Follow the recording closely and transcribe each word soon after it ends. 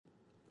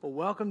Well,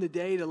 welcome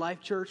today to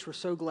Life Church. We're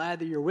so glad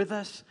that you're with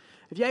us.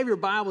 If you have your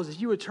Bibles, if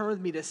you would turn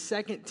with me to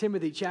 2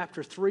 Timothy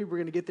chapter 3, we're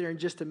going to get there in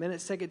just a minute.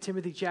 2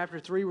 Timothy chapter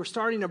 3, we're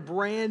starting a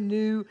brand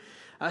new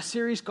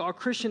series called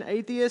Christian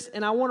Atheist,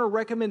 and I want to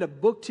recommend a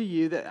book to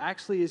you that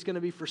actually is going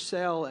to be for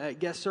sale at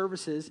guest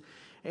services,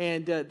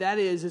 and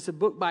it's a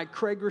book by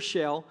Craig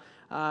Rochelle,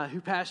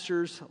 who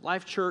pastors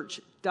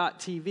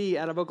LifeChurch.tv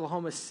out of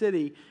Oklahoma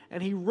City,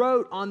 and he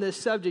wrote on this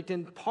subject,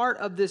 and part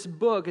of this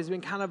book has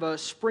been kind of a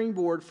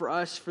springboard for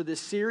us for this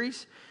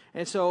series,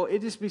 and so it'll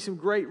just be some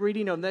great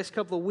reading over the next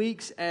couple of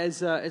weeks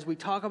as we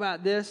talk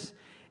about this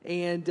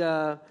and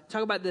talk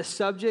about this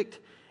subject,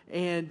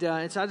 and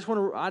so I just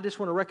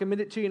want to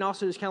recommend it to you, and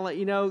also just kind of let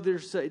you know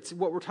it's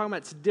what we're talking about.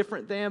 It's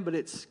different than, but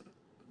it's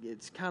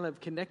kind of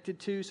connected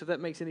to, so if that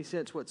makes any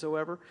sense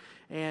whatsoever.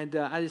 And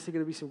I just think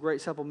it'll be some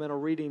great supplemental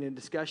reading and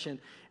discussion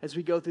as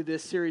we go through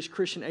this series,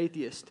 Christian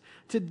Atheist.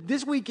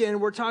 This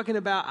weekend, we're talking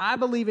about, I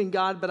believe in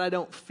God, but I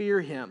don't fear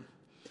Him.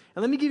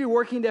 And let me give you a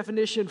working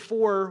definition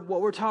for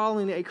what we're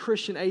calling a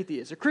Christian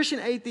atheist. A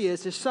Christian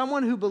atheist is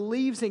someone who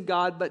believes in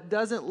God, but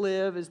doesn't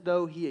live as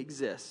though He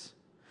exists.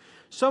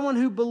 Someone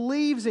who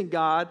believes in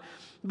God,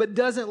 but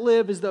doesn't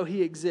live as though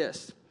He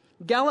exists.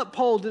 Gallup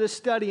poll did a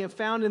study and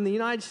found in the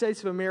United States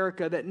of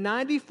America that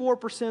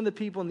 94% of the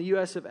people in the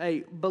U.S. of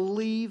A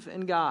believe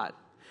in God.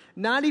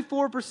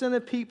 94%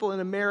 of people in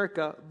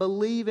America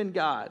believe in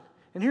God.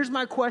 And here's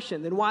my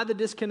question, then why the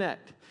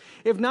disconnect?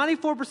 If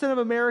 94% of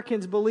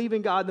Americans believe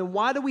in God, then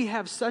why do we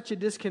have such a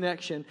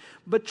disconnection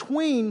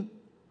between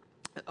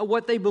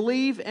what they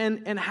believe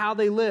and how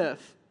they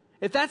live?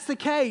 If that's the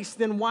case,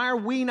 then why are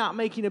we not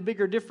making a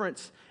bigger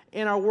difference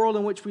in our world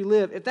in which we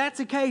live? If that's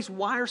the case,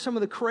 why are some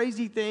of the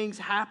crazy things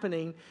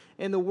happening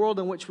in the world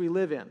in which we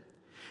live in?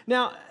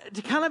 Now,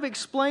 to kind of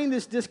explain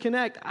this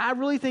disconnect, I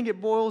really think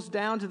it boils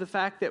down to the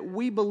fact that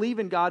we believe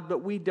in God,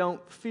 but we don't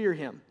fear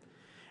Him.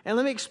 And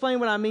let me explain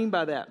what I mean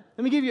by that.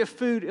 Let me give you a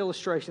food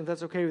illustration, if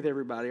that's okay with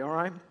everybody, all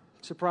right?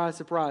 Surprise,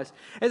 surprise.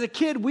 As a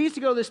kid, we used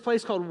to go to this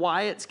place called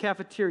Wyatt's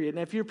Cafeteria.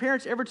 Now, if your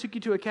parents ever took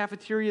you to a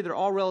cafeteria, they're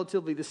all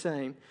relatively the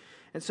same.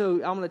 And so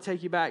I'm going to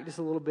take you back just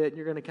a little bit, and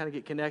you're going to kind of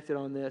get connected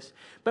on this.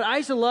 But I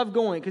used to love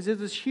going because there's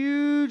this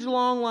huge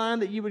long line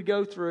that you would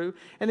go through,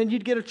 and then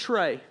you'd get a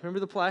tray. Remember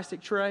the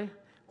plastic tray?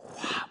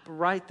 Whop,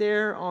 right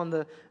there on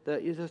the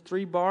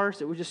 3 bars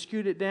that would just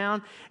scoot it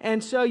down.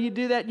 And so you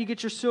do that, you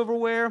get your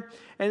silverware,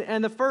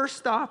 and the first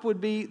stop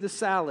would be the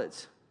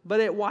salads.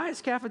 But at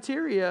Wyatt's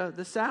Cafeteria,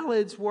 the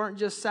salads weren't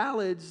just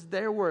salads.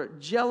 There were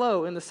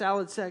Jell-O in the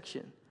salad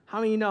section. How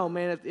many of you know,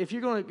 man, if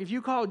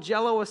you call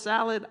Jell-O a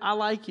salad, I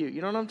like you.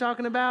 You know what I'm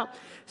talking about?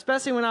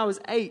 Especially when I was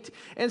 8.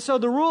 And so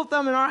the rule of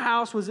thumb in our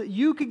house was that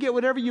you could get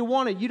whatever you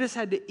wanted. You just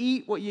had to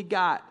eat what you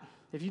got.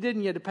 If you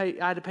didn't,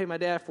 I had to pay my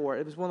dad for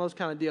it. It was one of those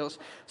kind of deals.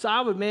 So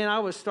I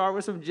would start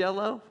with some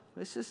Jell-O.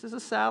 It's just a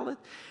salad.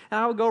 And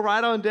I would go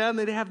right on down.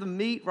 They'd have the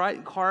meat right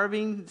in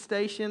carving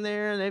station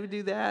there, and they would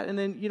do that. And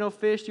then,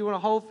 fish. Do you want a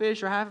whole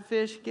fish or half a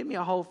fish? Give me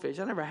a whole fish.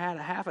 I never had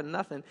a half of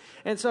nothing.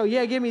 And so,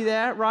 yeah, give me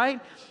that, right?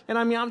 And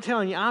I'm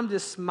telling you, I'm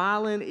just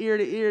smiling ear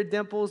to ear,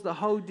 dimples, the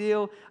whole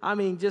deal.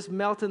 Just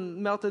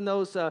melting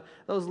those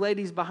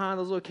ladies behind,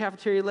 those little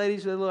cafeteria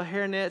ladies with their little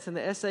hairnets and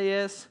the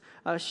SAS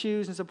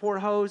shoes and support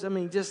hose.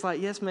 Just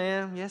like, yes,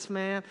 ma'am, yes,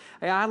 ma'am.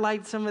 Hey, I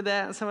like some of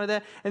that and some of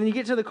that. And then you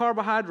get to the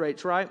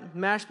carbohydrates, right?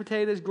 Mashed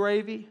potatoes,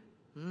 gravy.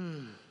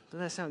 Doesn't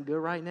that sound good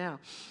right now?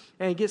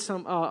 And get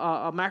some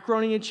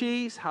macaroni and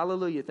cheese.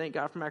 Hallelujah. Thank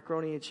God for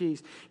macaroni and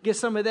cheese. Get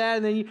some of that,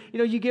 and then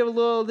you give a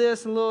little of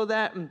this and a little of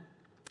that, and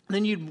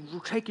then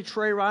you'd take your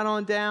tray right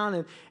on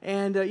down,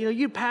 and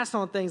you'd pass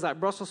on things like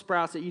Brussels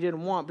sprouts that you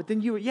didn't want, but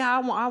then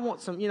I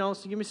want some, so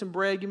give me some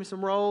bread, give me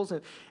some rolls,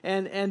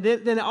 and then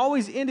it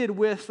always ended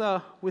with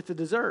the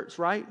desserts,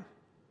 right?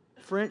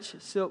 French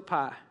silk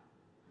pie.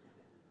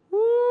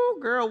 Woo,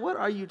 girl, what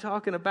are you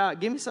talking about?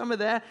 Give me some of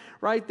that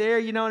right there,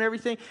 and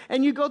everything.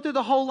 And you go through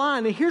the whole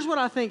line, and here's what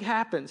I think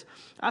happens.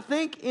 I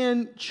think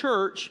in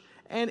church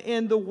and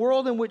in the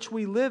world in which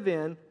we live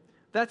in,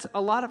 that's a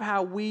lot of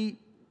how we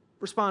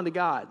respond to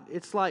God.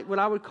 It's like what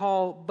I would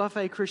call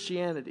buffet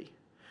Christianity.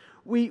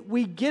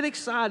 We get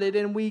excited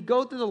and we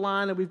go through the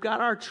line and we've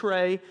got our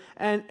tray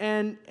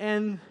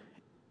and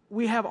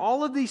we have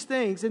all of these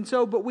things, and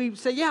so but we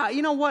say, yeah,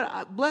 you know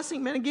what,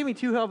 blessing, man, give me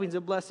 2 helpings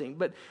of blessing,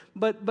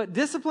 but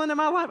discipline in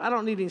my life, I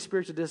don't need any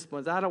spiritual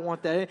disciplines. I don't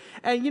want that.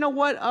 And you know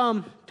what,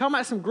 talking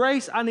about some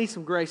grace, I need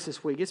some grace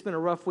this week. It's been a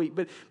rough week,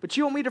 but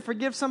you want me to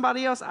forgive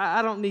somebody else?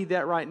 I don't need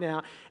that right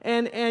now.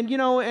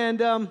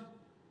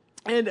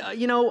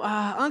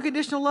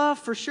 Unconditional love,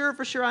 for sure,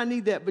 I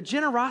need that. But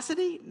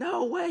generosity?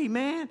 No way,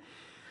 man.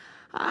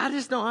 I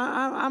just don't,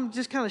 I'm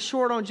just kind of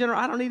short on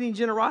I don't need any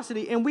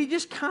generosity. And we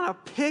just kind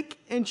of pick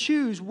and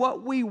choose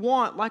what we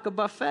want, like a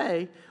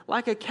buffet,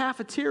 like a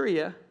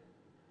cafeteria.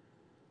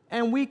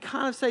 And we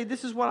kind of say,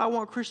 this is what I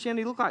want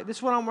Christianity to look like. This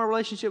is what I want my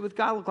relationship with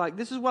God to look like.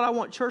 This is what I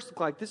want church to look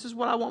like. This is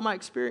what I want my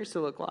experience to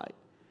look like.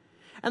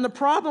 And the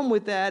problem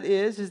with that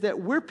is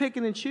that we're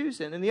picking and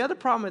choosing. And the other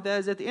problem with that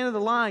is at the end of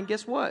the line,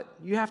 guess what?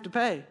 You have to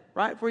pay,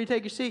 right? Before you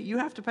take your seat, you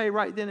have to pay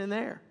right then and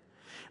there.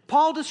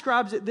 Paul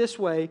describes it this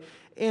way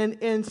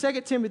in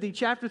 2 Timothy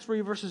chapter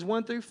 3, verses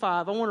 1 through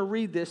 5. I want to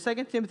read this.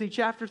 2 Timothy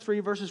chapter 3,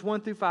 verses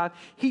 1 through 5.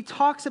 He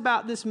talks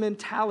about this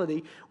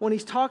mentality when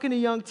he's talking to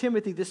young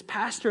Timothy, this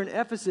pastor in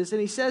Ephesus, and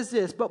he says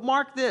this, but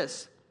mark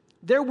this,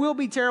 there will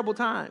be terrible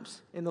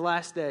times in the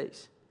last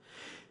days.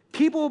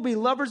 People will be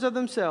lovers of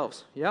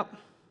themselves. Yep.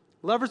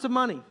 Lovers of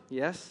money.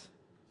 Yes.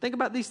 Think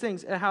about these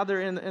things and how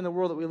they're in the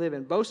world that we live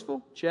in.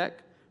 Boastful? Check.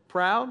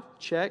 Proud?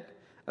 Check.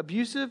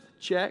 Abusive?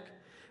 Check.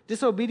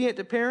 Disobedient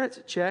to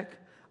parents? Check.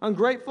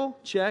 Ungrateful?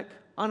 Check.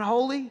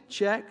 Unholy?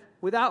 Check.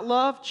 Without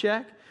love?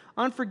 Check.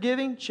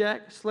 Unforgiving?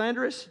 Check.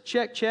 Slanderous?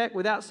 Check, check.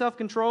 Without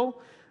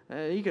self-control?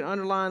 You can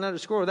underline,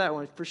 underscore that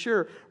one for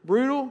sure.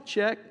 Brutal?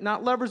 Check.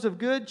 Not lovers of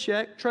good?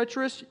 Check.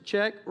 Treacherous?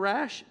 Check.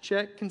 Rash?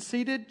 Check.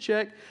 Conceited?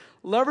 Check.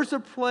 Lovers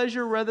of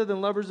pleasure rather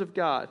than lovers of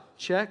God?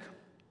 Check.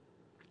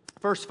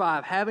 Verse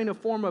 5, having a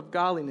form of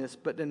godliness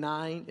but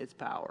denying its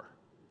power.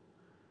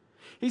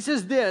 He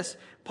says this,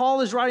 Paul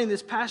is writing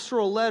this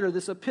pastoral letter,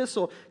 this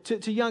epistle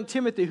to young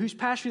Timothy, who's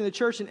pastoring the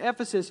church in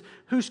Ephesus,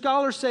 who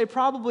scholars say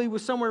probably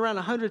was somewhere around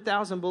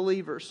 100,000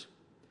 believers.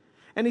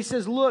 And he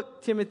says,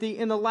 look, Timothy,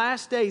 in the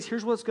last days,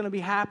 here's what's going to be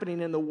happening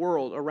in the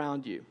world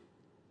around you.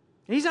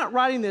 And he's not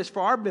writing this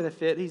for our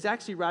benefit. He's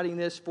actually writing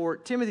this for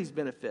Timothy's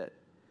benefit.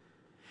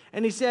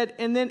 And he said,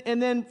 and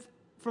then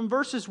from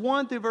verses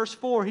 1 through verse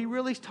 4, he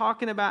really's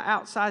talking about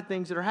outside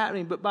things that are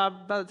happening. But by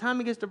the time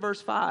he gets to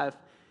verse 5,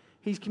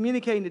 he's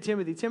communicating to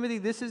Timothy, Timothy,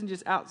 this isn't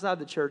just outside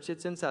the church,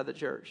 it's inside the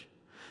church.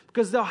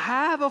 Because they'll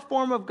have a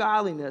form of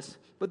godliness,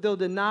 but they'll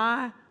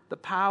deny the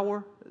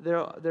power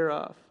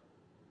thereof.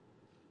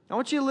 I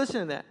want you to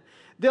listen to that.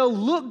 They'll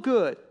look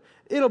good.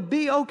 It'll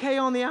be okay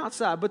on the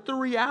outside. But the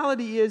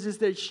reality is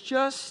that it's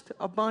just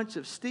a bunch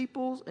of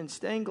steeples and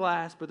stained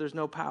glass, but there's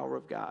no power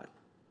of God.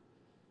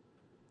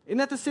 Isn't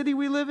that the city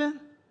we live in?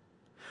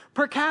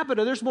 Per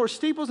capita, there's more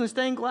steeples and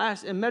stained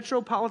glass in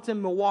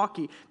metropolitan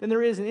Milwaukee than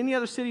there is in any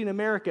other city in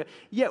America.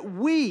 Yet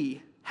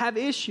we have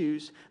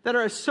issues that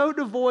are so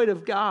devoid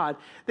of God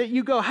that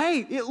you go,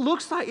 hey, it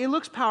looks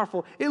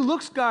powerful, it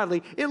looks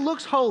godly, it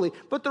looks holy.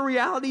 But the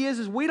reality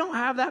is we don't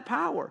have that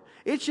power.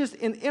 It's just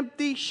an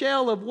empty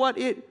shell of what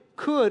it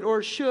could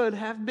or should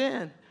have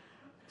been.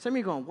 Some of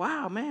you are going,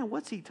 wow, man,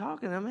 what's he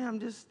talking about? Man, I'm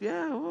just,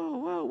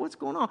 whoa, what's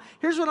going on?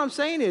 Here's what I'm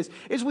saying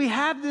is we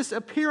have this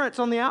appearance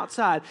on the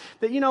outside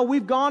that,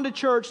 we've gone to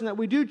church and that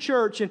we do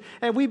church and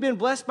we've been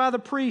blessed by the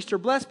priest or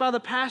blessed by the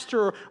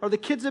pastor or the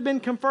kids have been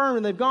confirmed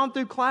and they've gone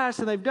through class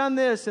and they've done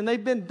this and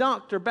they've been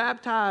dunked or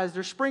baptized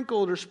or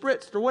sprinkled or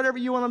spritzed or whatever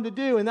you want them to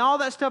do. And all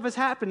that stuff is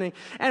happening.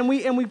 And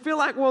we feel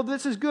like, well,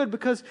 this is good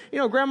because,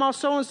 Grandma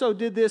so-and-so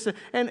did this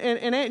and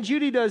Aunt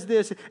Judy does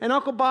this and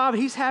Uncle Bob,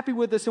 he's happy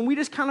with us. And we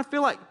just kind of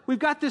feel like we've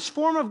got this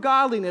form of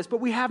godliness, but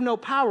we have no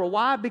power.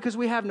 Why? Because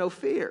we have no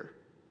fear.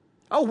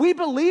 Oh, we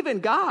believe in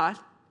God.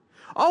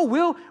 Oh,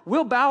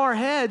 we'll bow our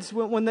heads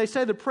when they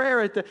say the prayer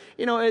at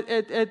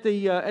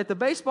the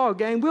baseball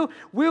game.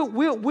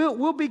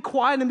 We'll be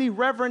quiet and be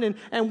reverent,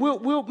 and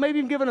we'll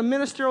maybe give a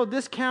ministerial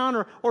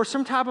discount or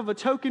some type of a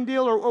token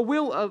deal, or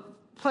we'll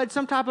pledge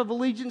some type of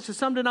allegiance to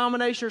some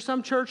denomination or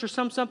some church or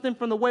something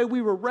from the way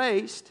we were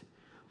raised.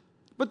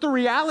 But the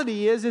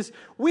reality is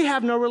we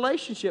have no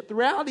relationship. The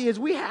reality is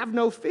we have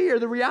no fear.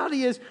 The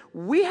reality is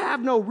we have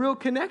no real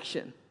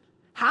connection.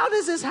 How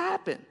does this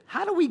happen?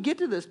 How do we get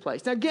to this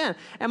place? Now, again,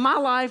 in my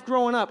life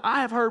growing up,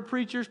 I have heard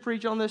preachers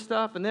preach on this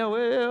stuff, and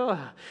the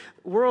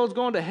world's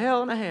going to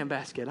hell in a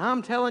handbasket.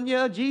 I'm telling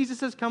you,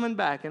 Jesus is coming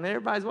back. And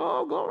everybody's,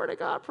 oh, glory to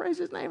God, praise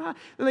his name.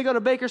 Then they go to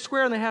Baker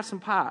Square, and they have some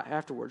pie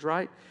afterwards,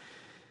 right?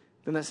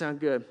 Doesn't that sound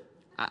good?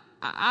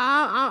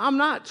 I'm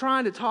not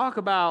trying to talk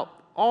about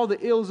all the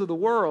ills of the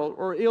world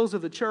or ills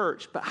of the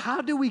church, but how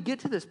do we get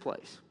to this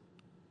place?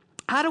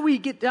 How do we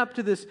get up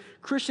to this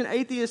Christian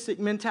atheistic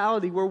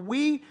mentality where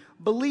we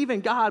believe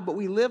in God, but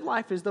we live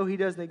life as though he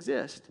doesn't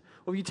exist?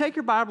 Well, if you take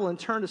your Bible and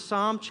turn to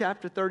Psalm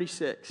chapter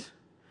 36,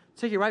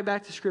 take you right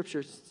back to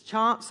Scripture.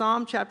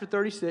 Psalm chapter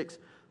 36,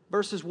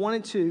 verses 1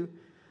 and 2,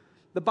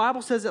 the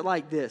Bible says it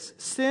like this: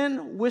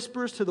 sin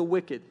whispers to the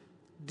wicked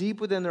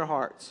deep within their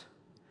hearts,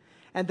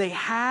 and they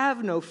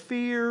have no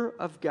fear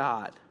of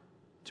God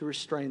to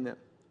restrain them.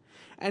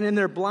 And in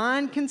their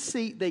blind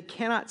conceit, they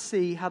cannot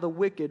see how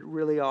wicked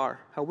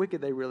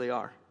they really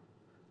are.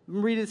 Let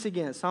me read this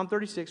again. Psalm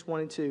 36, 1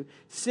 and 2.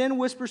 Sin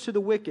whispers to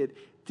the wicked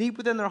deep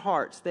within their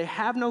hearts. They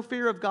have no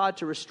fear of God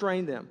to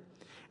restrain them.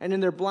 And in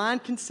their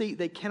blind conceit,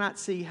 they cannot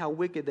see how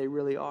wicked they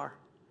really are.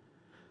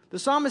 The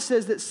psalmist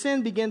says that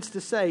sin begins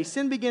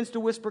to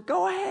whisper,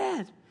 go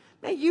ahead.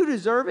 Man, you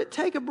deserve it.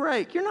 Take a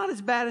break. You're not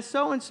as bad as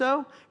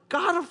so-and-so.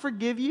 God will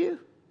forgive you.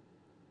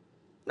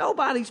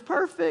 Nobody's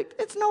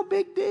perfect. It's no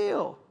big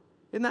deal.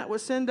 Isn't that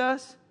what sin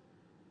does?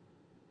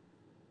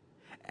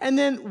 And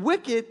then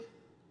wicked,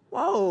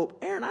 whoa,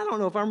 Aaron, I don't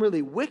know if I'm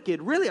really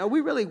wicked. Really? Are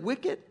we really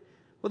wicked?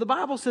 Well, the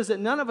Bible says that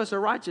none of us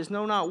are righteous,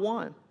 no, not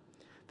one.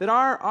 That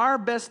our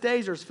best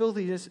days are as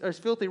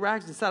filthy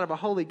rags inside of a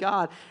holy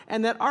God,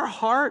 and that our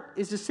heart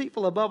is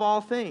deceitful above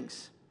all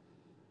things.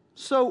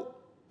 So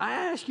I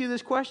ask you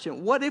this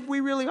question: what if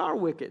we really are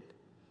wicked?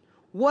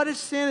 What if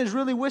sin is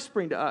really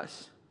whispering to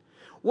us?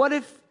 What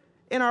if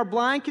in our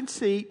blind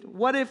conceit,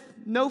 what if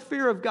no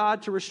fear of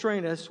God to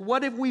restrain us?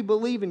 What if we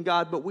believe in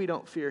God but we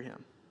don't fear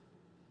him?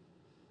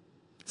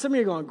 Some of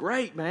you are going,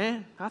 great,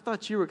 man. I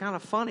thought you were kind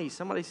of funny.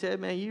 Somebody said,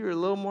 man, you were a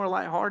little more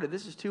lighthearted.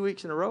 This is 2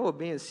 weeks in a row of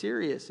being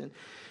serious.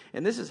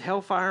 And this is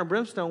Hellfire and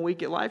Brimstone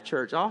week at Life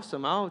Church.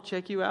 Awesome. I'll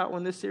check you out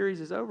when this series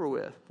is over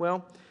with.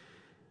 Well,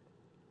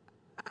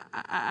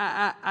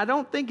 I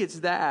don't think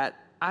it's that.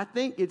 I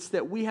think it's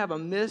that we have a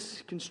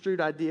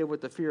misconstrued idea of what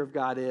the fear of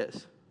God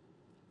is.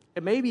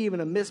 And maybe even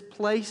a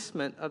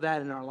misplacement of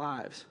that in our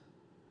lives.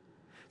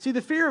 See,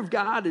 the fear of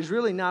God is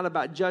really not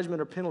about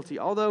judgment or penalty.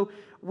 Although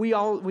we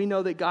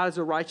know that God is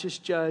a righteous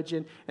judge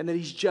and that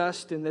he's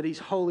just and that he's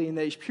holy and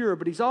that he's pure,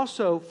 but he's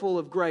also full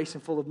of grace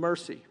and full of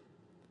mercy.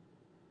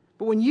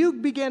 But when you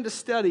begin to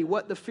study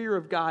what the fear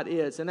of God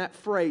is, and that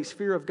phrase,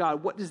 fear of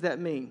God, what does that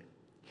mean?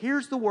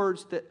 Here's the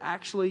words that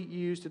actually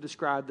used to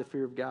describe the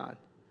fear of God.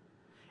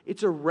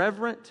 It's a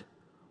reverent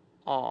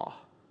awe.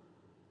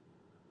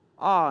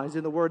 Awe is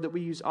in the word that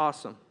we use,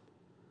 awesome.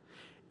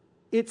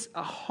 It's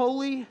a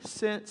holy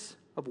sense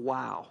of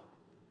wow.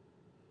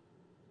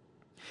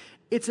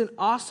 It's an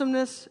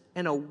awesomeness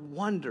and a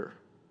wonder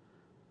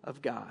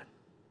of God.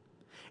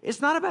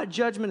 It's not about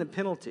judgment and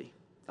penalty.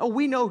 Oh,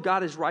 we know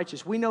God is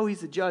righteous. We know he's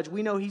the judge.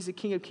 We know he's the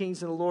King of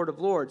kings and the Lord of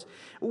lords.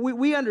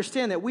 We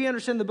understand that. We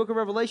understand the book of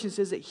Revelation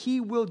says that he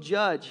will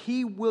judge.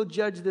 He will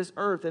judge this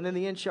earth, and then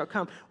the end shall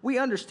come. We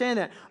understand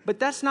that. But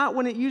that's not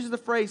when it uses the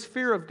phrase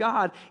fear of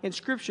God in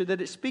Scripture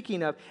that it's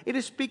speaking of. It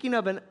is speaking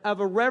of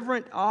a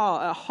reverent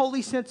awe, a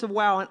holy sense of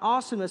wow, an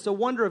awesomeness, a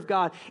wonder of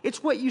God.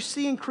 It's what you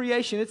see in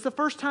creation. It's the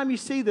first time you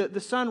see the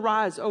sun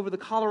rise over the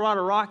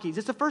Colorado Rockies.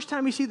 It's the first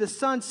time you see the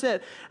sun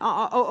set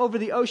over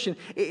the ocean.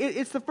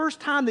 It's the first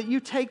time that you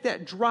take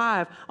that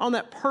drive on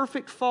that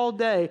perfect fall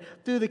day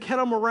through the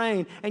Kettle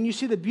Moraine and you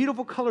see the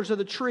beautiful colors of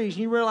the trees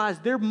and you realize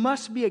there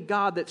must be a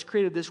God that's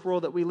created this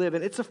world that we live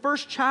in. It's the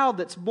first child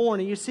that's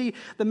born and you see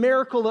the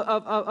miracle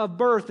of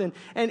birth and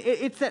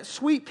it's that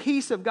sweet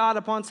peace of God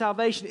upon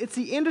salvation. It's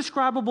the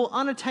indescribable,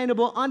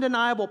 unattainable,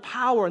 undeniable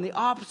power and the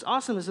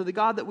awesomeness of the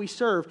God that we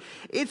serve.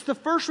 It's the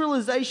first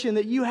realization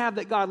that you have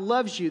that God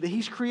loves you, that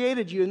he's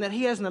created you and that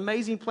he has an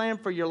amazing plan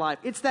for your life.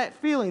 It's that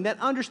feeling, that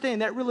understanding,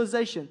 that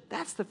realization.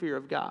 That's the fear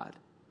of God.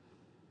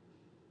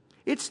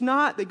 It's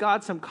not that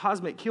God's some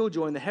cosmic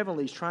killjoy in the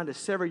heavenlies trying to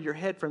sever your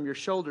head from your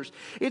shoulders.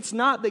 It's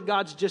not that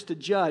God's just a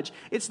judge.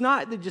 It's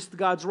not that just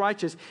God's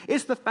righteous.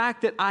 It's the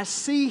fact that I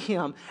see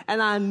him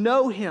and I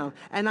know him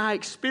and I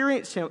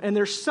experience him. And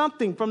there's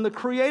something from the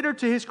Creator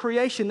to his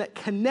creation that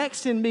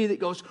connects in me that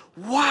goes,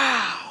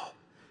 wow,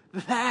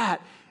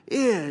 that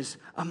is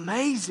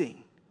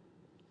amazing.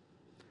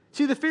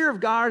 See, the fear of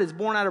God is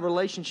born out of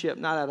relationship,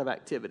 not out of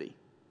activity.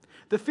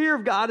 The fear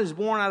of God is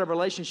born out of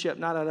relationship,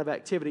 not out of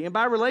activity. And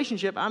by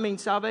relationship, I mean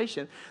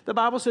salvation. The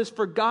Bible says,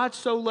 for God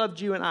so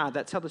loved you and I.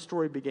 That's how the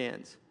story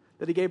begins.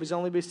 That he gave his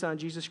only begotten Son,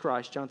 Jesus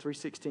Christ, John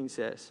 3:16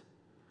 says.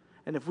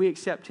 And if we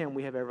accept him,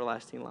 we have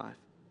everlasting life.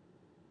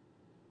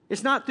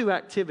 It's not through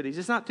activities.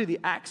 It's not through the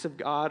acts of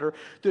God or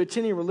through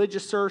attending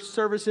religious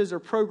services or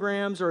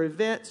programs or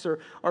events or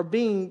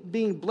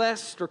being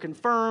blessed or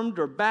confirmed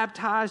or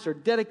baptized or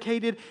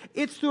dedicated.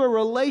 It's through a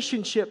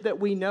relationship that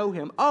we know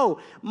him.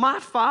 Oh, my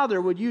father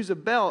would use a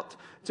belt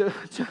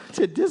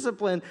to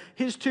discipline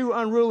his two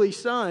unruly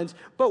sons,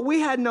 but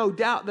we had no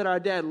doubt that our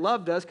dad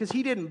loved us because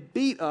he didn't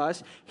beat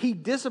us. He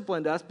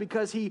disciplined us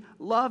because he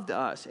loved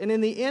us. And in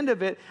the end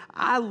of it,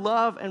 I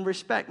love and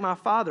respect my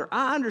father.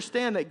 I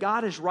understand that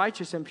God is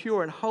righteous and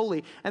pure and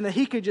holy and that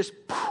he could just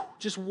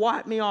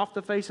wipe me off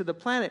the face of the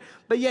planet.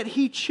 But yet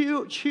he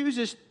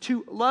chooses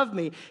to love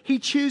me. He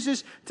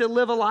chooses to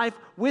live a life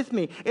with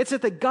me. It's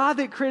that the God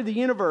that created the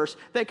universe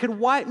that could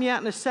wipe me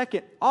out in a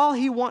second, all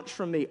he wants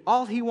from me,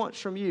 all he wants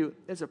from you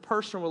is a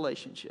personal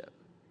relationship.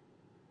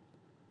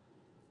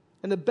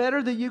 And the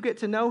better that you get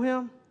to know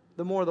him,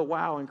 the more the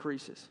wow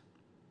increases.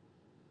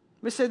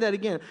 Let me say that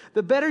again.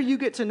 The better you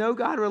get to know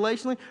God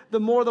relationally, the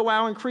more the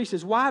wow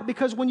increases. Why?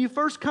 Because when you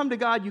first come to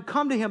God, you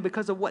come to him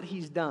because of what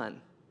he's done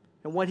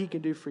and what he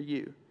can do for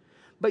you.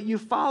 But you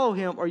follow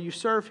him or you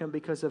serve him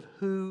because of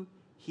who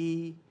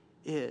he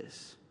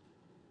is.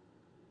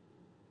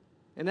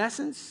 In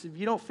essence, if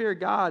you don't fear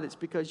God, it's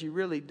because you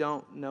really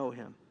don't know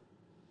him.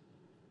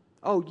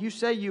 Oh, you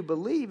say you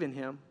believe in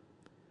him.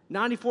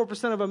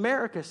 94% of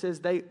America says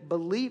they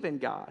believe in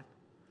God.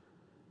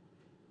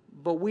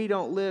 But we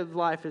don't live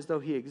life as though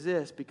he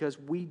exists because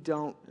we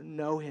don't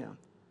know him.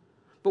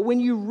 But when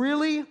you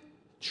really,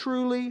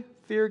 truly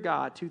fear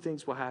God, two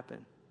things will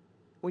happen.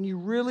 When you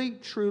really,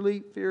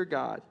 truly fear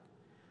God,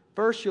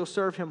 first, you'll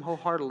serve him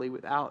wholeheartedly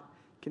without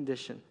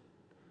condition.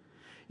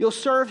 You'll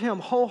serve him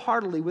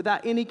wholeheartedly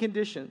without any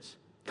conditions.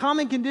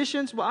 Common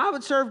conditions, well, I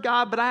would serve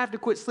God, but I have to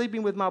quit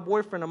sleeping with my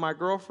boyfriend or my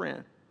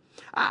girlfriend.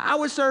 I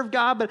would serve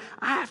God, but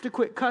I have to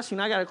quit cussing.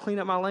 I got to clean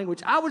up my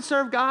language. I would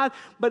serve God,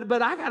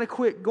 but I got to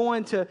quit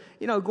going to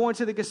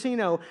the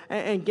casino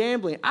and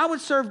gambling. I would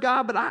serve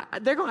God,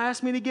 but they're going to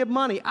ask me to give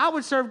money. I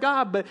would serve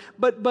God,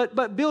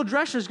 but Bill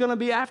Drescher's going to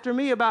be after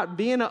me about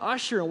being an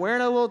usher and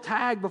wearing a little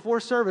tag before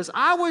service.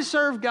 I would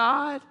serve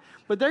God,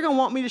 but they're going to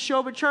want me to show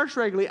up at church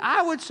regularly.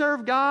 I would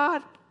serve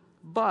God,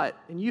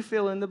 and you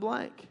fill in the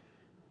blank.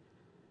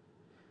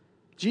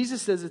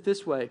 Jesus says it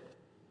this way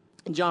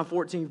in John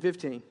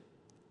 14:15.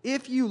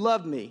 If you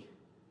love me,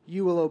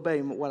 you will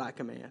obey what I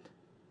command.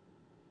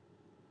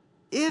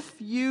 If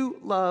you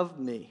love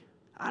me,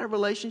 out of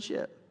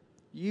relationship,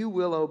 you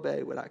will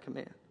obey what I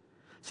command.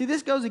 See,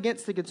 this goes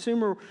against the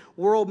consumer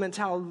world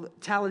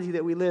mentality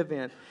that we live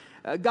in.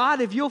 God,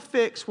 if you'll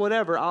fix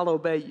whatever, I'll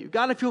obey you.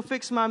 God, if you'll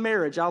fix my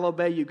marriage, I'll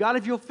obey you. God,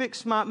 if you'll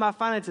fix my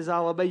finances,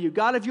 I'll obey you.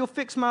 God, if you'll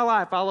fix my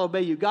life, I'll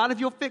obey you. God, if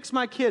you'll fix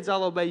my kids,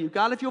 I'll obey you.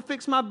 God, if you'll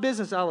fix my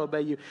business, I'll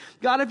obey you.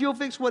 God, if you'll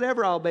fix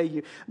whatever, I'll obey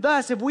you.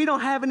 Thus, if we don't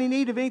have any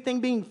need of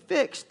anything being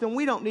fixed, then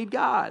we don't need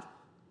God.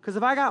 Because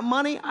if I got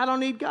money, I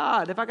don't need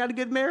God. If I got a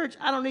good marriage,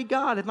 I don't need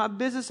God. If my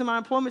business and my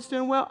employment's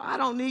doing well, I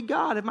don't need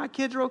God. If my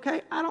kids are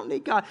okay, I don't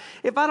need God.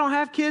 If I don't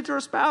have kids or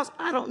a spouse,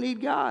 I don't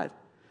need God.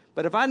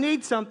 But if I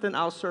need something,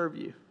 I'll serve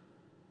you.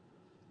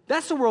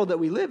 That's the world that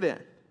we live in.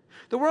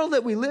 The world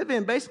that we live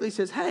in basically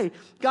says, hey,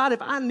 God,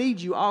 if I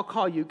need you, I'll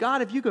call you.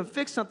 God, if you can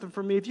fix something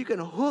for me, if you can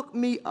hook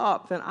me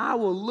up, then I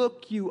will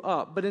look you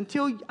up. But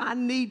until I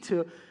need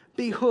to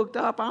be hooked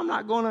up, I'm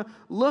not going to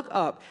look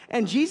up.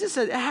 And Jesus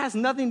said it has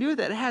nothing to do with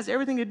that. It has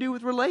everything to do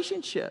with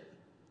relationship.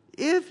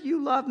 If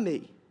you love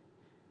me,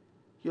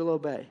 you'll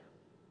obey.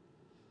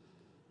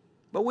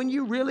 But when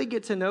you really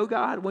get to know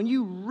God, when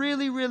you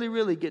really, really,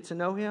 really get to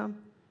know him,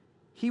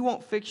 he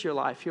won't fix your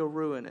life. He'll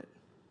ruin it.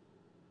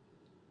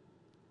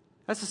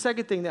 That's the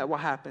second thing that will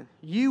happen.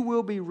 You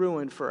will be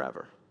ruined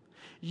forever.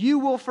 You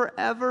will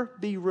forever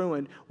be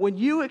ruined. When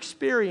you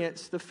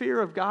experience the fear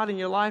of God in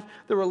your life,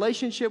 the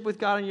relationship with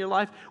God in your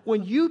life,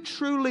 when you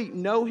truly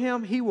know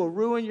him, he will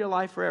ruin your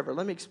life forever.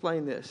 Let me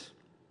explain this.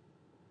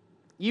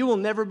 You will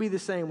never be the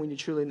same when you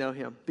truly know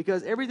him,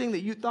 because everything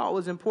that you thought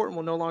was important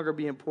will no longer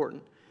be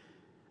important.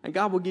 And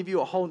God will give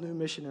you a whole new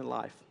mission in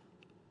life.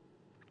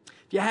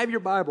 If you have your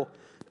Bible,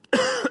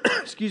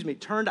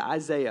 turn to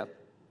Isaiah.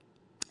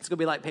 It's going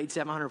to be like page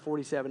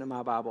 747 in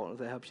my Bible, if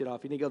that helps you at all.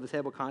 If you need to go to the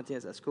table of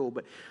contents, that's cool.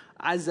 But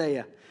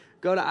Isaiah,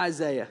 go to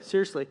Isaiah.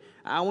 Seriously,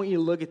 I want you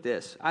to look at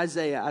this.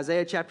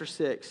 Isaiah chapter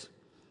 6.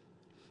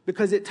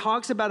 Because it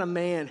talks about a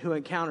man who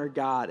encountered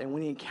God. And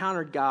when he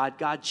encountered God,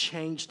 God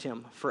changed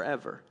him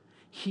forever.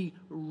 He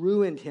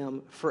ruined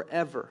him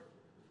forever.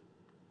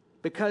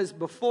 Because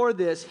before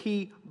this,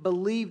 he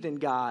believed in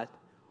God,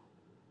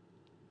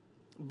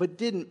 but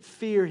didn't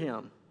fear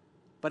him.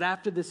 But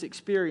after this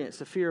experience,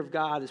 the fear of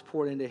God is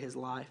poured into his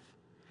life.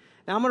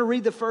 Now, I'm going to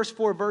read the first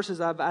 4 verses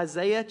of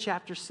Isaiah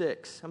chapter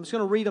 6. I'm just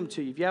going to read them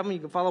to you. If you have them, you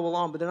can follow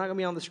along, but they're not going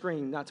to be on the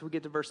screen, not until we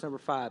get to verse number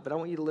 5. But I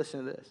want you to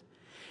listen to this.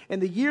 In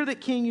the year that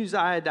King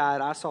Uzziah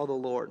died, I saw the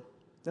Lord.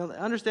 Now,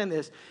 understand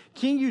this.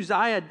 King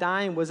Uzziah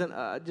dying wasn't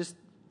just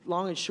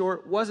long and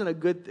short. Wasn't a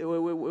good. It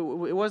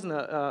wasn't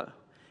a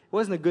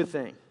good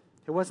thing.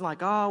 It wasn't like,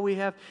 oh, we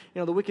have,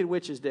 the wicked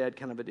witch is dead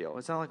kind of a deal.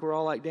 It's not like we're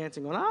all like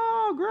dancing going,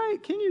 oh,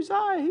 great, King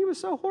Uzziah, he was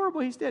so horrible,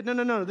 he's dead.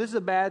 No. This is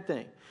a bad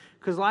thing,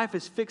 because life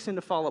is fixing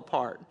to fall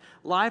apart.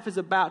 Life is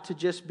about to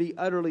just be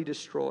utterly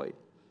destroyed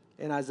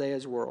in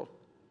Isaiah's world.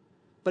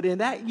 But in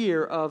that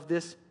year of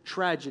this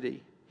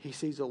tragedy, he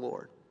sees the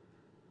Lord,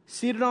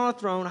 seated on a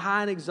throne,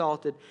 high and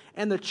exalted,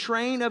 and the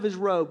train of his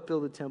robe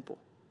filled the temple.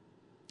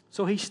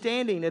 So he's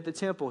standing at the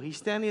temple. He's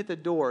standing at the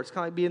door. It's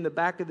kind of like being in the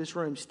back of this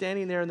room,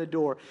 standing there in the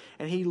door.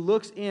 And he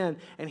looks in,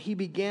 and he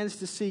begins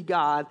to see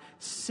God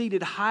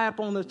seated high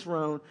up on the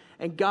throne,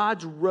 and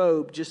God's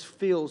robe just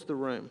fills the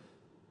room.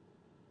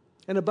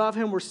 And above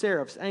him were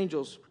seraphs,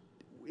 angels,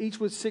 each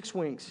with 6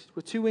 wings.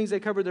 With 2 wings they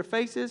covered their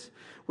faces,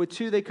 with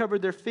 2 they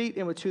covered their feet,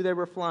 and with 2 they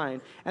were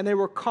flying. And they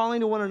were calling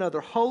to one another,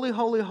 holy,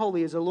 holy,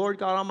 holy is the Lord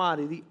God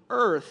Almighty. The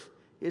earth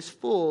is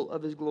full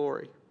of his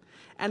glory.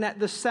 And at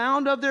the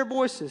sound of their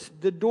voices,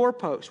 the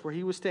doorpost where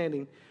he was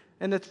standing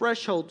and the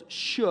threshold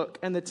shook,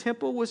 and the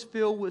temple was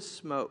filled with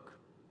smoke.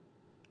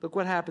 Look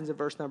what happens in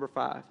verse number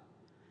 5.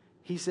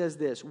 He says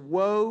this,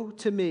 woe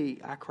to me,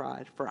 I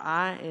cried, for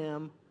I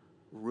am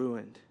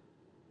ruined.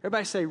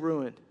 Everybody say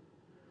ruined.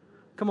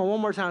 Come on,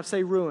 one more time,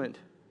 say ruined.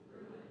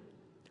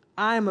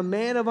 I am a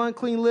man of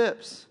unclean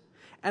lips,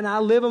 and I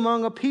live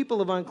among a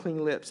people of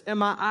unclean lips, and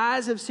my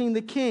eyes have seen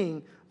the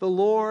King, the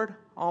Lord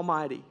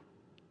Almighty.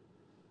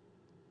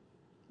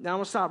 Now, I'm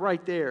going to stop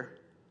right there.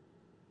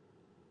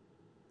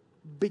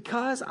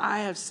 Because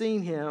I have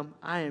seen him,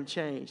 I am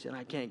changed, and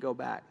I can't go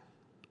back.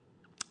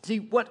 See,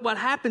 what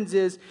happens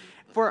is,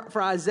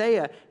 for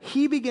Isaiah,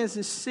 he begins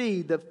to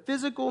see the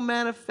physical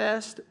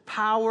manifest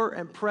power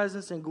and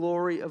presence and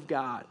glory of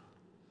God.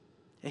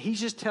 And he's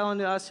just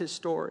telling us his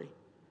story.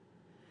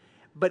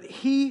 But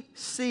he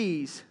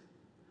sees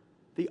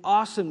the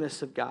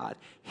awesomeness of God.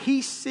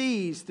 He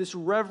sees this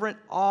reverent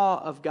awe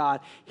of God.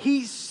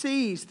 He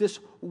sees this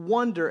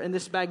wonder and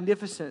this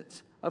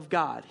magnificence of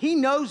God. He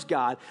knows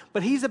God,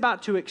 but he's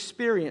about to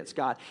experience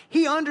God.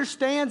 He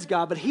understands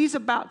God, but he's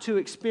about to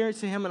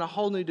experience him in a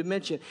whole new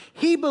dimension.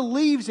 He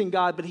believes in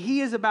God, but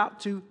he is about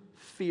to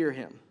fear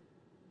him.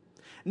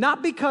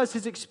 Not because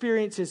his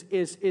experience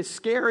is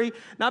scary,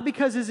 not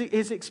because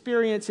his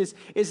experience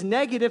is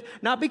negative,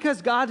 not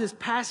because God is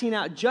passing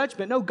out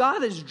judgment. No,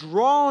 God is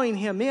drawing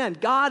him in.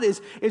 God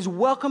is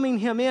welcoming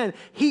him in.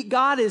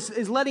 God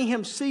is letting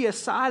him see a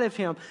side of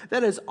him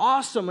that is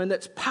awesome and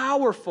that's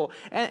powerful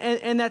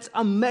and that's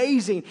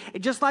amazing.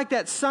 Just like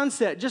that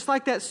sunset, just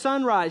like that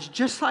sunrise,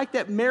 just like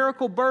that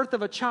miracle birth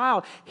of a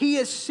child, he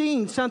is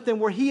seeing something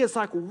where he is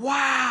like,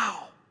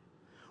 wow,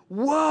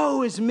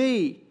 woe is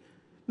me.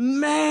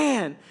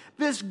 Man,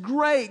 this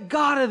great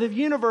God of the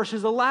universe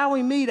is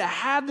allowing me to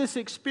have this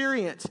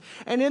experience.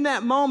 And in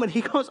that moment,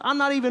 he goes, I'm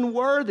not even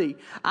worthy.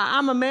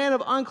 I'm a man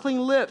of unclean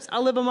lips. I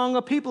live among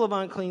a people of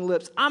unclean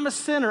lips. I'm a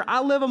sinner.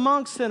 I live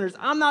among sinners.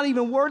 I'm not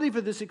even worthy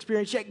for this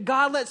experience, yet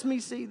God lets me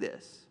see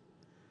this.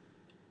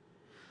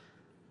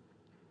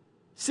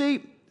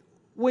 See,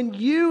 when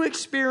you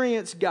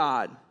experience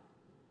God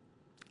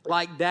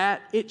like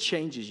that, it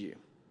changes you.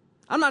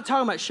 I'm not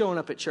talking about showing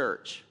up at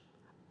church.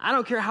 I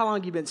don't care how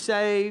long you've been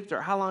saved or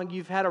how long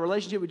you've had a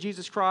relationship with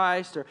Jesus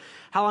Christ or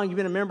how long you've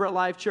been a member at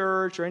Life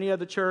Church or any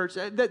other church.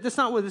 That's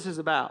not what this is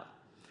about.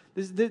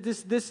 This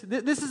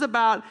is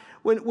about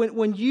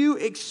when you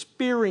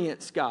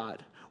experience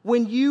God,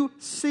 when you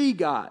see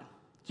God.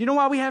 Do you know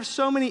why we have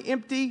so many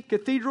empty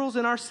cathedrals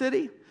in our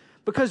city?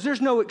 Because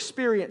there's no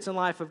experience in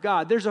life of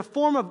God. There's a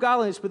form of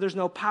godliness, but there's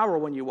no power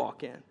when you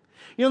walk in.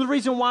 You know the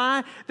reason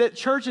why that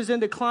church is in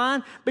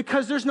decline?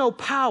 Because there's no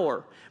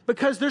power.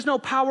 Because there's no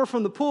power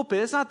from the pulpit.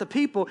 It's not the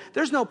people.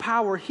 There's no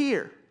power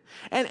here.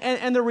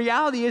 And the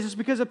reality is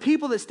because the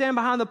people that stand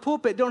behind the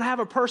pulpit don't have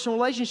a personal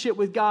relationship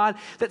with God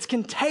that's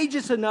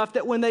contagious enough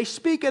that when they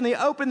speak and they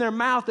open their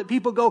mouth that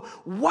people go,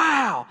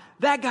 wow,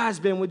 that guy's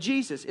been with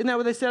Jesus. Isn't that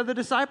what they said of the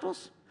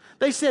disciples?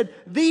 They said,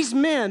 these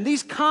men,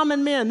 these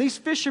common men, these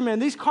fishermen,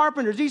 these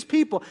carpenters, these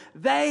people,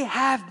 they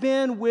have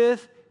been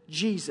with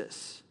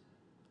Jesus.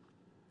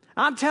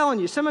 I'm telling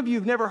you, some of you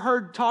have never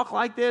heard talk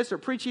like this or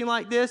preaching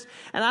like this,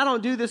 and I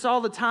don't do this all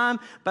the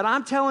time, but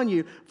I'm telling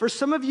you, for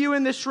some of you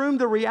in this room,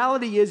 the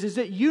reality is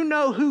that you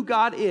know who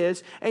God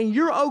is, and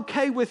you're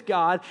okay with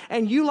God,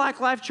 and you like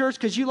Life Church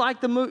because you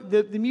like the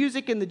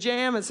music and the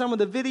jam and some of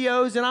the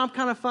videos, and I'm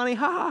kind of funny,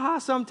 ha ha ha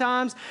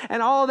sometimes,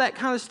 and all of that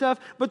kind of stuff,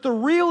 but the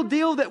real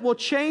deal that will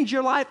change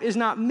your life is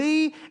not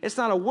me, it's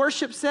not a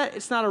worship set,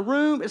 it's not a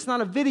room, it's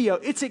not a video,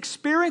 it's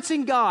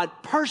experiencing God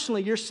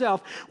personally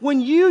yourself.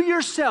 When you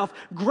yourself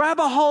grab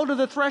a hold of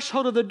the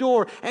threshold of the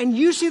door and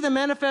you see the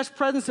manifest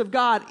presence of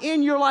God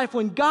in your life,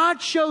 when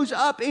God shows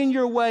up in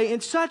your way in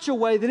such a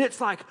way that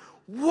it's like,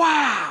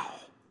 wow.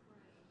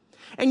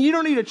 And you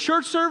don't need a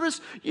church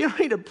service. You don't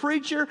need a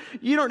preacher.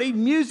 You don't need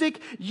music.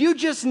 You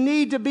just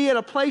need to be at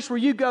a place where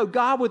you go,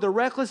 God, with a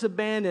reckless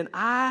abandon,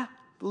 I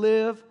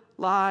live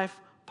life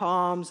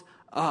palms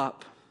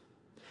up.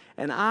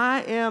 And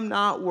I am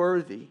not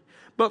worthy.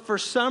 But for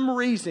some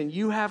reason,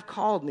 you have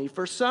called me.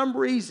 For some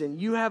reason,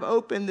 you have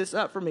opened this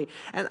up for me.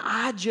 And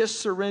I just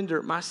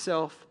surrender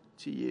myself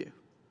to you.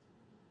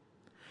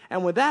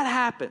 And when that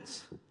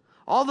happens,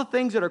 all the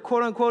things that are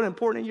quote unquote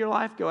important in your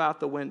life go out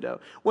the window.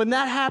 When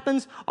that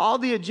happens, all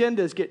the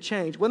agendas get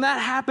changed. When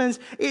that happens,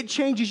 it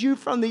changes you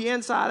from the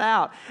inside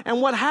out.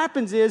 And what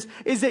happens is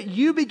that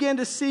you begin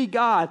to see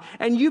God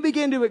and you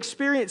begin to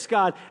experience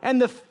God.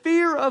 And the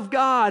fear of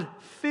God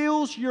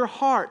fills your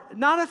heart.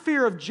 Not a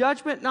fear of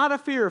judgment, not a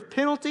fear of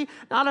penalty,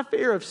 not a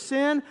fear of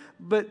sin,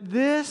 but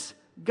this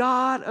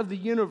God of the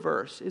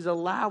universe is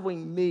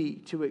allowing me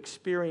to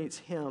experience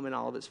Him in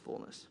all of His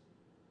fullness.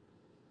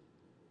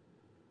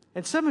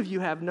 And some of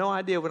you have no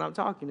idea what I'm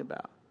talking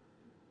about.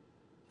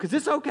 Because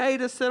it's okay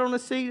to sit on a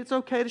seat. It's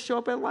okay to show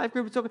up at a life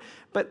group. It's okay.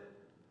 But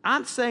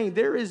I'm saying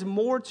there is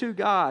more to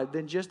God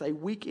than just a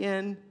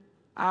weekend,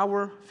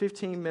 hour,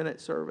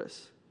 15-minute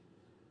service.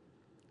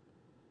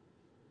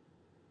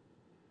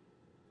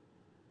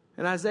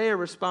 And Isaiah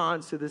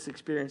responds to this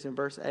experience in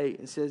verse 8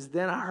 and says,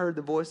 "Then I heard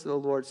the voice of the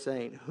Lord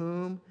saying,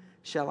 'Whom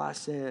shall I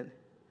send?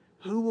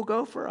 Who will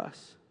go for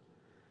us?'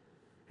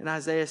 And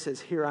Isaiah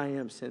says, 'Here I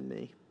am, send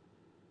me.'"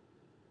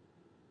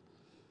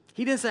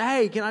 He didn't say,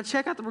 "Hey, can I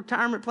check out the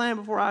retirement plan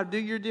before I do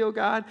your deal,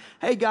 God?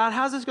 Hey, God,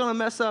 how's this going to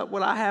mess up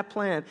what I have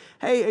planned?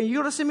 Hey, are you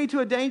going to send me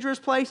to a dangerous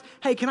place?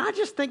 Hey, can I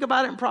just think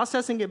about it and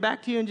process and get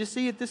back to you and just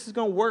see if this is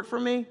going to work for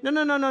me?"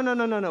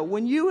 No.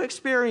 When you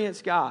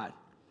experience God,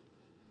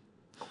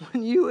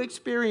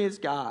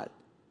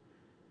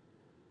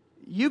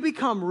 you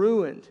become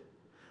ruined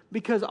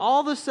because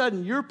all of a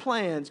sudden your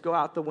plans go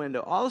out the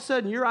window. All of a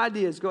sudden your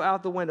ideas go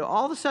out the window.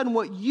 All of a sudden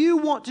what you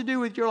want to do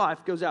with your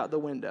life goes out the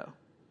window.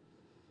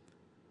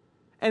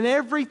 And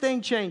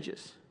everything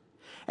changes.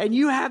 And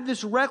you have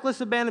this reckless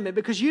abandonment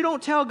because you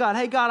don't tell God,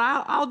 "Hey, God,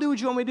 I'll do what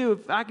you want me to do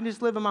if I can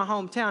just live in my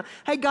hometown.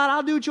 Hey, God,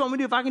 I'll do what you want me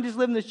to do if I can just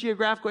live in this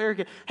geographical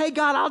area. Hey,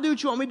 God, I'll do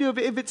what you want me to do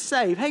if it's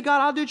safe. Hey,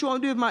 God, I'll do what you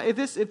want me to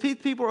do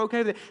if people are okay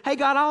with it. Hey,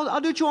 God, I'll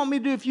do what you want me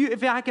to do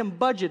if I can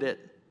budget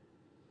it."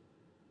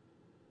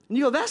 And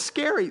you go, that's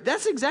scary.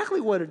 That's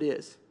exactly what it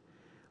is.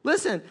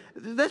 Listen,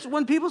 that's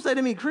when people say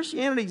to me,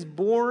 Christianity's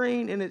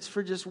boring and it's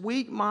for just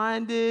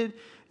weak-minded,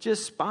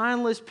 just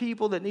spineless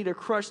people that need a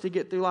crutch to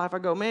get through life. I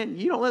go, man,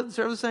 you don't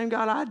serve the same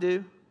God I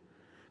do.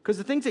 Because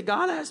the things that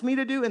God asked me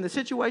to do and the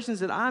situations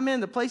that I'm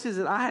in, the places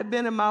that I have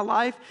been in my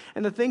life,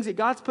 and the things that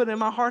God's put in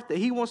my heart that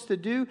He wants to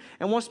do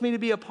and wants me to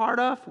be a part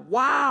of,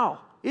 wow,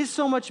 it's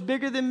so much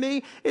bigger than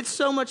me. It's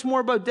so much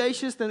more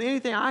bodacious than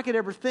anything I could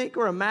ever think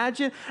or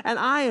imagine. And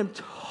I am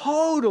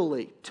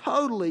totally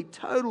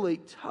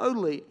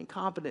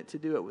incompetent to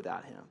do it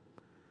without Him.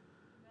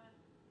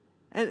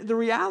 And the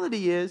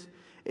reality is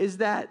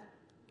that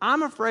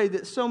I'm afraid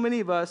that so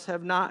many of us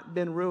have not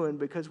been ruined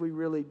because we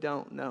really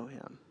don't know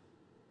Him.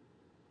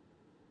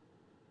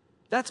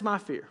 That's my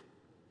fear.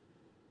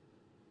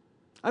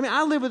 I mean,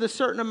 I live with a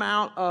certain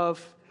amount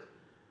of,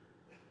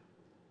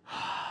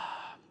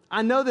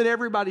 I know that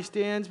everybody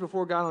stands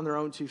before God on their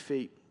own 2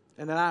 feet.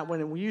 And that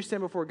when you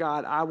stand before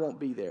God, I won't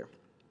be there.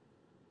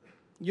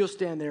 You'll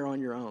stand there on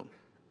your own.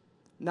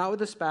 Not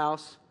with a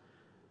spouse,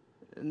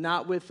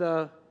 not with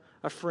a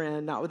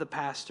friend, not with a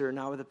pastor,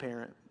 not with a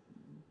parent,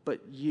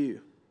 but you.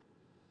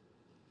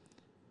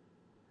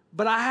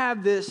 But I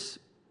have this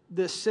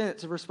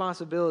sense of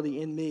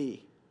responsibility in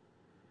me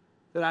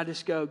that I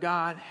just go,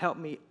 God, help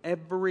me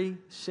every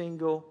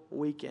single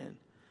weekend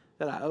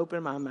that I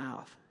open my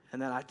mouth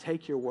and that I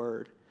take your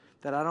word,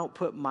 that I don't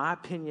put my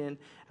opinion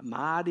and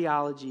my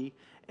ideology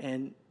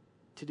and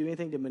to do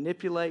anything to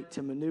manipulate,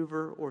 to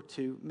maneuver, or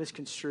to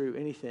misconstrue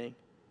anything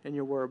in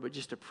your word, but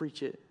just to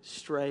preach it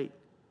straight.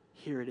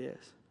 Here it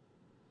is.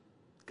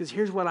 Because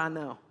here's what I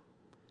know.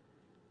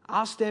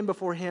 I'll stand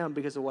before Him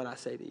because of what I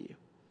say to you.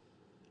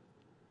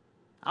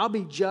 I'll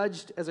be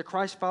judged as a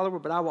Christ follower,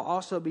 but I will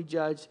also be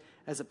judged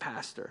as a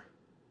pastor.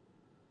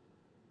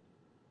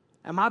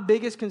 And my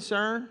biggest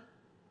concern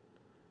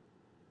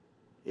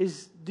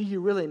is, do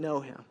you really know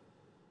Him?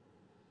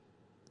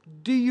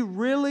 Do you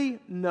really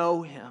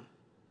know Him?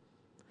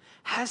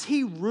 Has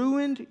He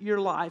ruined your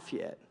life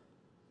yet?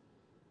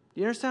 Do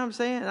you understand what I'm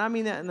saying? And I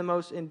mean that in the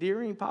most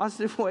endearing,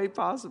 positive way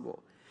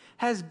possible.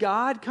 Has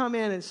God come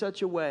in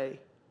such a way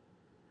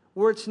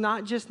where it's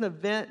not just an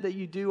event that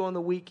you do on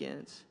the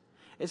weekends?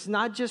 It's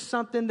not just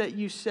something that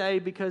you say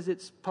because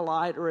it's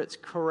polite or it's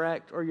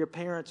correct or your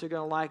parents are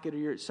going to like it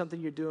or something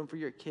you're doing for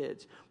your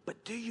kids.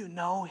 But do you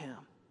know Him?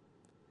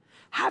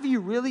 Have you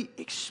really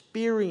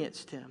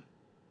experienced Him?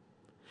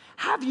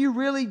 Have you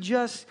really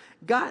just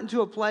gotten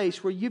to a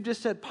place where you've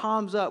just said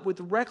palms up with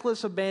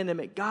reckless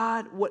abandonment,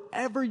 God,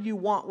 whatever you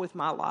want with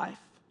my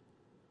life?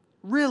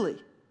 Really?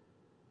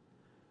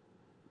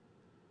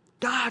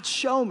 God,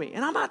 show me.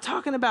 And I'm not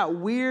talking about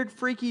weird,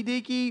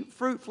 freaky-deaky,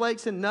 fruit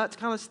flakes and nuts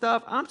kind of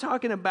stuff. I'm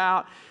talking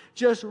about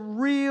just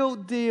real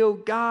deal,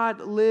 God,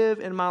 live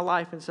in my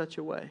life in such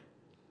a way.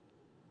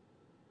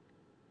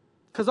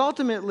 Because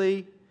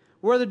ultimately,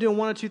 we're either doing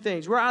one of two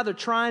things. We're either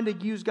trying to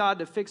use God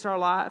to fix our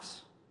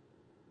lives,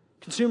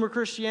 consumer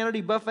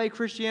Christianity, buffet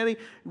Christianity.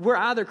 We're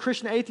either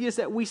Christian atheists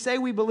that we say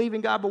we believe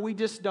in God, but we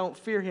just don't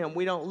fear Him.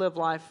 We don't live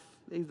life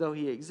as though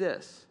He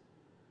exists.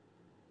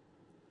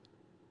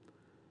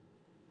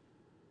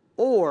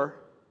 Or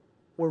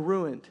we're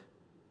ruined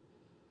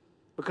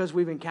because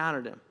we've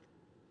encountered Him.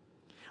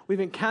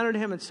 We've encountered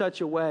Him in such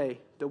a way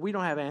that we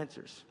don't have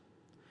answers.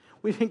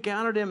 We've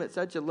encountered Him at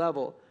such a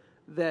level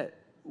that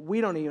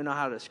we don't even know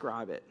how to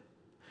describe it.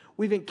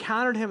 We've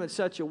encountered Him in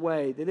such a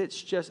way that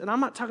it's just, and I'm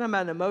not talking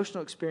about an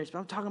emotional experience, but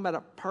I'm talking about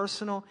a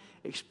personal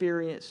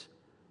experience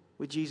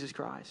with Jesus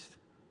Christ.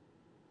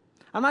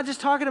 I'm not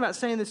just talking about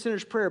saying the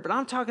sinner's prayer, but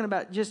I'm talking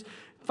about just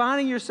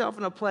finding yourself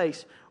in a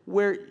place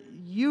where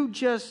you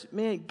just,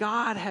 man,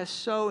 God has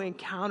so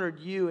encountered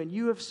you and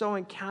you have so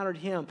encountered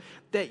Him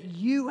that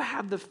you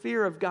have the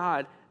fear of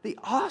God, the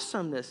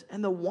awesomeness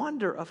and the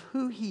wonder of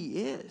who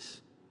He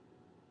is.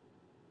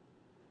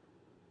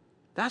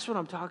 That's what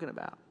I'm talking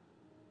about.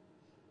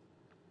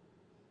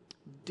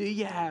 Do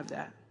you have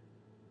that?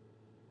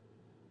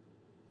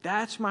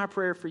 That's my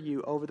prayer for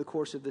you over the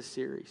course of this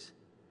series.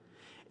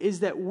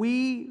 Is that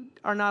we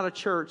are not a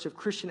church of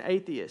Christian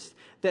atheists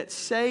that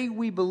say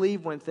we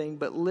believe one thing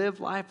but live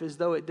life as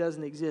though it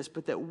doesn't exist,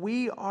 but that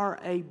we are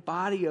a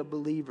body of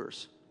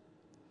believers.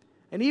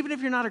 And even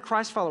if you're not a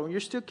Christ follower, and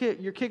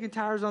you're kicking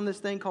tires on this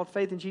thing called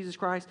faith in Jesus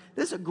Christ,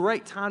 this is a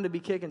great time to be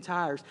kicking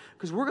tires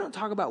because we're going to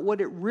talk about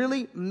what it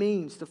really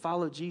means to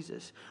follow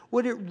Jesus,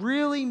 what it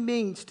really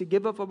means to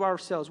give up of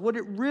ourselves, what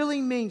it really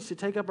means to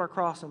take up our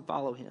cross and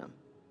follow Him.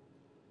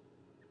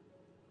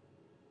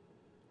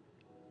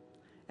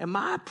 And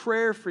my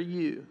prayer for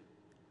you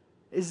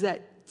is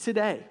that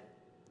today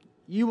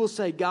you will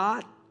say,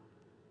 God,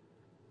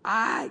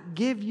 I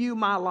give you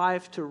my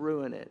life to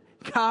ruin it.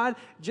 God,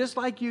 just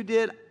like you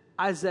did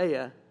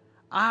Isaiah,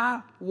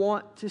 I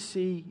want to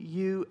see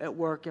you at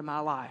work in my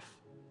life.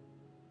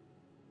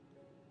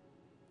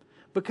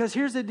 Because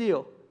here's the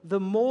deal. The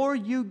more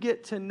you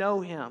get to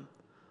know Him,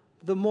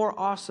 the more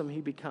awesome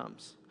He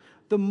becomes.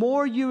 The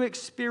more you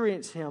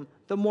experience Him,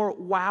 the more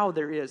wow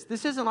there is.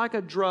 This isn't like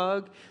a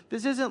drug.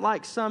 This isn't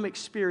like some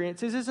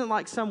experience. This isn't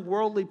like some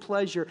worldly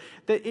pleasure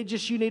that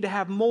you need to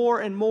have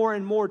more and more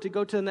and more to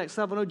go to the next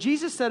level. No,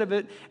 Jesus said of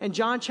it in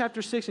John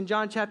chapter 6 and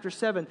John chapter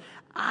 7,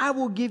 I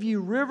will give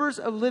you rivers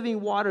of living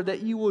water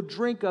that you will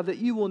drink of, that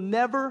you will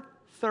never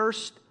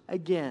thirst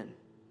again.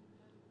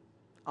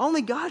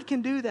 Only God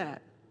can do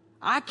that.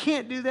 I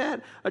can't do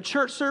that. A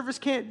church service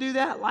can't do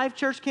that. Life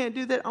Church can't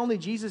do that. Only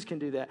Jesus can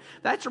do that.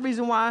 That's the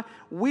reason why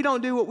we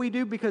don't do what we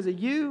do because of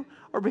you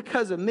or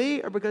because of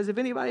me or because of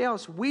anybody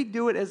else. We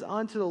do it as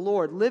unto the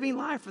Lord, living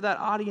life for that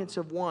audience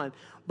of one.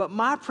 But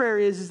my prayer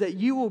is that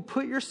you will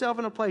put yourself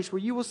in a place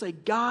where you will say,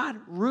 God,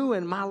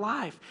 ruin my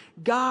life.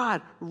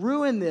 God,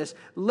 ruin this.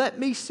 Let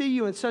me see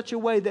you in such a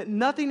way that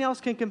nothing else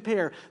can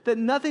compare, that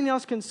nothing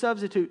else can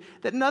substitute,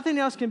 that nothing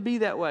else can be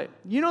that way.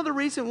 You know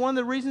one of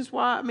the reasons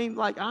why,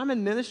 I'm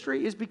in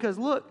ministry is because,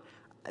 look,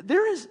 I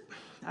don't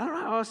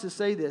know how else to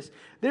say this.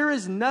 There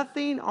is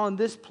nothing on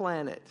this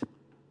planet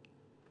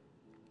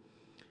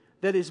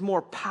that is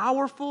more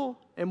powerful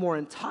and more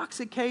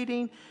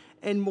intoxicating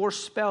and more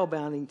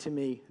spellbinding to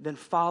me than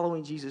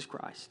following Jesus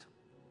Christ.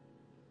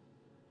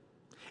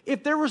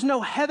 If there was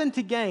no heaven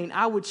to gain,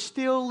 I would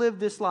still live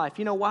this life.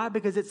 You know why?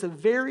 Because it's the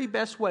very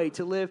best way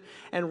to live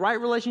in right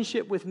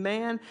relationship with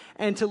man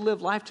and to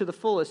live life to the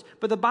fullest.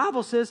 But the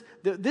Bible says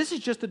that this is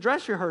just a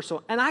dress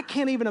rehearsal. And I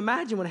can't even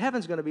imagine what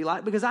heaven's going to be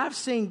like because I've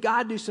seen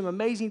God do some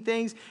amazing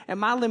things in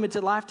my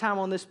limited lifetime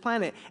on this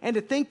planet. And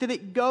to think that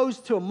it goes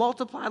to a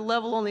multiplied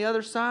level on the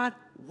other side,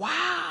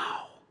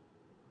 wow.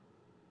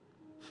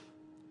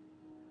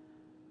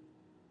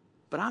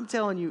 But I'm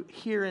telling you,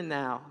 here and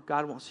now,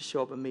 God wants to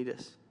show up and meet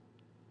us.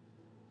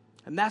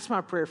 And that's my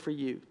prayer for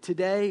you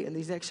today and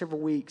these next several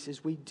weeks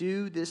as we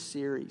do this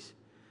series,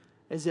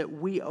 is that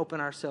we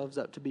open ourselves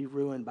up to be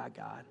ruined by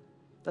God.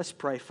 Let's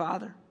pray.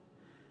 Father,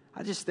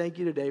 I just thank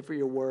you today for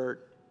your word.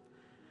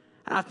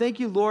 And I thank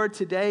you, Lord,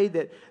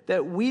 today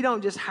that we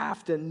don't just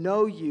have to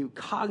know you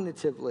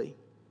cognitively,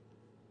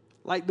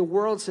 like the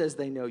world says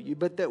they know you,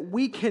 but that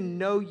we can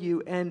know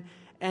you and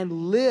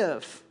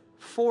live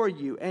for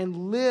you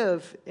and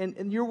live.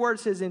 And your word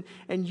says in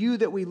you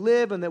that we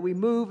live and that we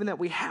move and that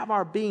we have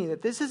our being.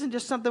 That this isn't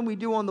just something we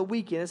do on the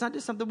weekend. It's not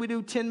just something we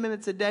do 10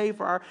 minutes a day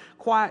for our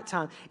quiet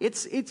time.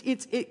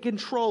 It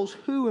controls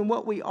who and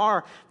what we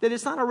are. That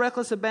it's not a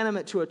reckless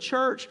abandonment to a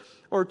church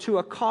or to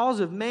a cause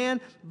of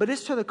man, but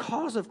it's to the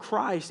cause of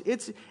Christ.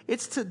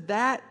 It's to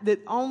that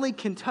only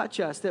can touch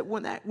us. That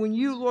when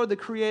you, Lord, the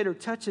Creator,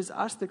 touches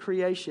us, the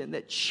creation,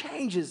 that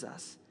changes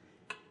us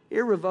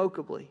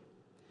irrevocably.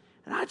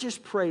 And I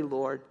just pray,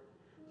 Lord,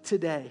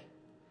 today,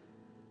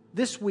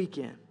 this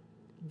weekend,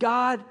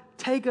 God,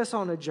 take us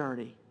on a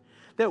journey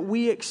that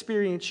we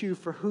experience you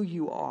for who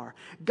you are.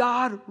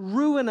 God,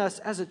 ruin us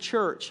as a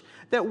church,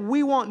 that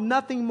we want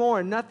nothing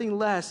more and nothing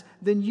less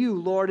than you,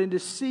 Lord, and to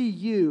see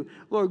you,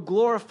 Lord,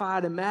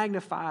 glorified and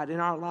magnified in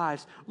our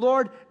lives.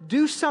 Lord,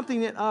 do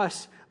something in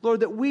us,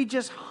 Lord, that we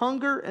just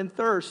hunger and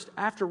thirst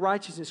after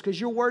righteousness, because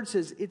your word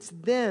says it's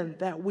then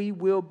that we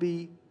will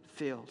be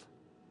filled.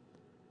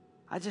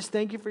 I just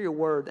thank you for your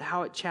word,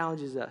 how it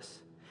challenges us,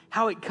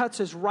 how it cuts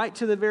us right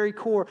to the very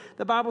core.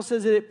 The Bible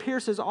says that it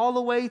pierces all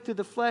the way through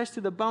the flesh,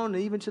 to the bone,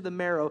 and even to the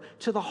marrow,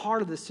 to the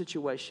heart of the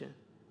situation.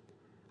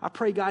 I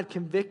pray God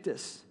convict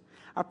us.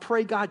 I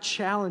pray God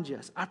challenge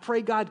us. I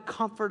pray God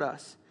comfort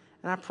us.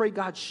 And I pray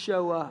God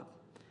show up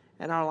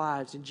in our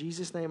lives. In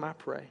Jesus' name I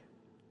pray.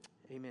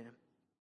 Amen.